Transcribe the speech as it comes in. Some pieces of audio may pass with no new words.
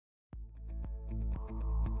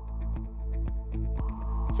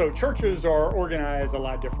So churches are organized a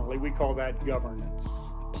lot differently. We call that governance.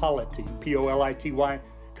 Polity, P-O-L-I-T-Y,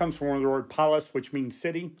 comes from the word polis, which means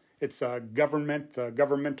city. It's a government, the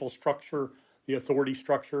governmental structure, the authority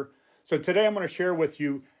structure. So today I'm going to share with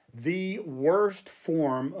you the worst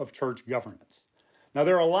form of church governance. Now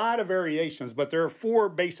there are a lot of variations, but there are four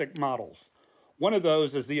basic models. One of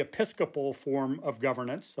those is the episcopal form of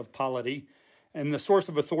governance, of polity, and the source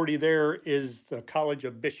of authority there is the College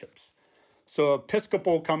of Bishops. So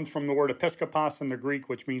episcopal comes from the word episkopos in the Greek,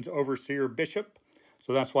 which means overseer, bishop.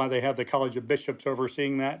 So that's why they have the College of Bishops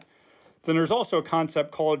overseeing that. Then there's also a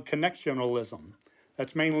concept called connectionalism.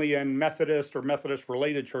 That's mainly in Methodist or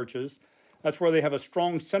Methodist-related churches. That's where they have a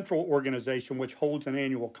strong central organization which holds an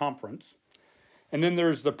annual conference. And then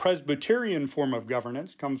there's the Presbyterian form of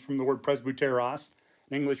governance, comes from the word presbyteros.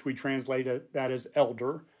 In English, we translate that as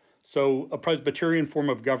elder. So a Presbyterian form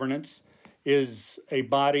of governance is a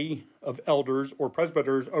body of elders or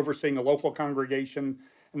presbyters overseeing a local congregation,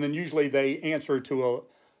 and then usually they answer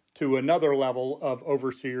to another level of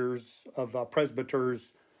overseers, of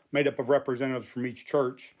presbyters, made up of representatives from each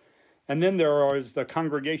church. And then there is the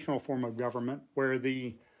congregational form of government, where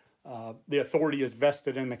the authority is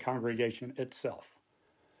vested in the congregation itself.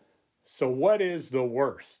 So what is the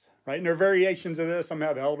worst, right? And there are variations of this. Some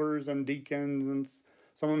have elders and deacons, and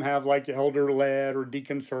some of them have like elder-led or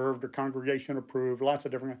deacon-served or congregation-approved, lots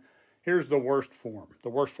of different. Here's the worst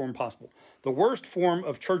form possible. The worst form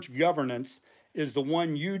of church governance is the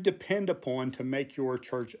one you depend upon to make your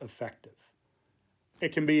church effective.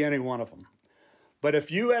 It can be any one of them. But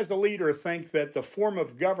if you as a leader think that the form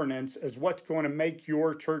of governance is what's going to make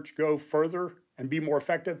your church go further and be more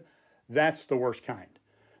effective, that's the worst kind.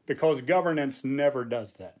 Because governance never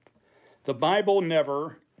does that. The Bible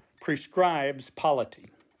never prescribes polity.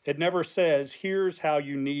 It never says, here's how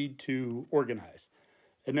you need to organize.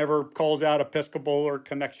 It never calls out episcopal or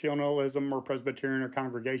connectionalism or Presbyterian or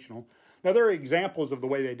congregational. Now, there are examples of the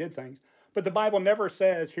way they did things, but the Bible never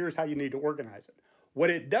says, here's how you need to organize it.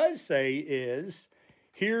 What it does say is,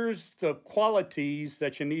 here's the qualities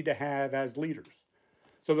that you need to have as leaders.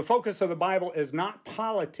 So the focus of the Bible is not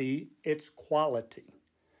polity, it's quality.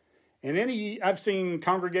 I've seen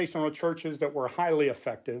congregational churches that were highly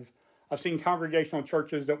effective. I've seen congregational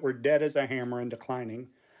churches that were dead as a hammer and declining.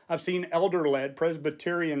 I've seen elder-led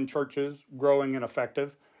Presbyterian churches growing and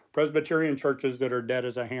effective, Presbyterian churches that are dead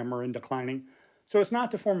as a hammer and declining. So it's not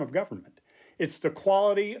the form of government. It's the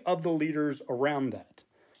quality of the leaders around that.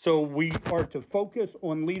 So we are to focus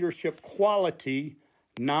on leadership quality,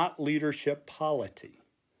 not leadership polity.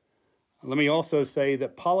 Let me also say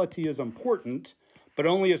that polity is important, but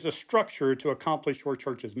only as a structure to accomplish your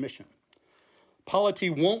church's mission. Polity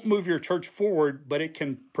won't move your church forward, but it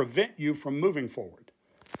can prevent you from moving forward.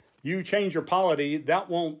 You change your polity, that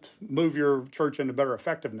won't move your church into better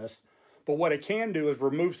effectiveness, but what it can do is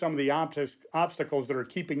remove some of the obstacles that are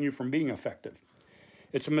keeping you from being effective.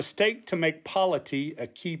 It's a mistake to make polity a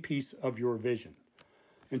key piece of your vision.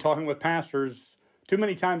 In talking with pastors, too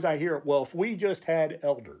many times I hear, well, if we just had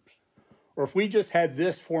elders, or if we just had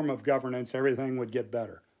this form of governance, everything would get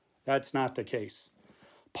better. That's not the case.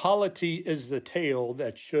 Polity is the tail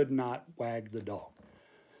that should not wag the dog.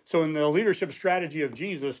 So in the leadership strategy of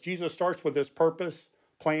Jesus starts with this purpose,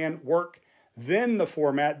 plan, work, then the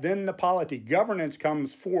format, then the polity. Governance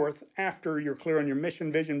comes forth after you're clear on your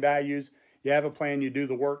mission, vision, values. You have a plan, you do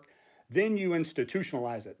the work. Then you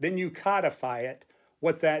institutionalize it. Then you codify it,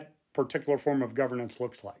 what that particular form of governance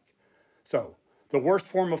looks like. So the worst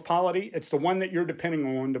form of polity, it's the one that you're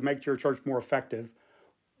depending on to make your church more effective.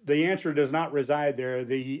 The answer does not reside there.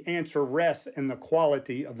 The answer rests in the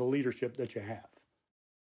quality of the leadership that you have.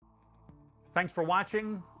 Thanks for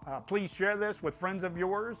watching. Please share this with friends of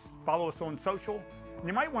yours. Follow us on social. And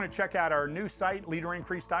you might want to check out our new site,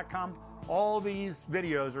 leaderincrease.com. All these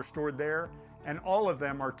videos are stored there, and all of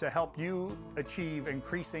them are to help you achieve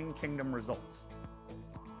increasing kingdom results.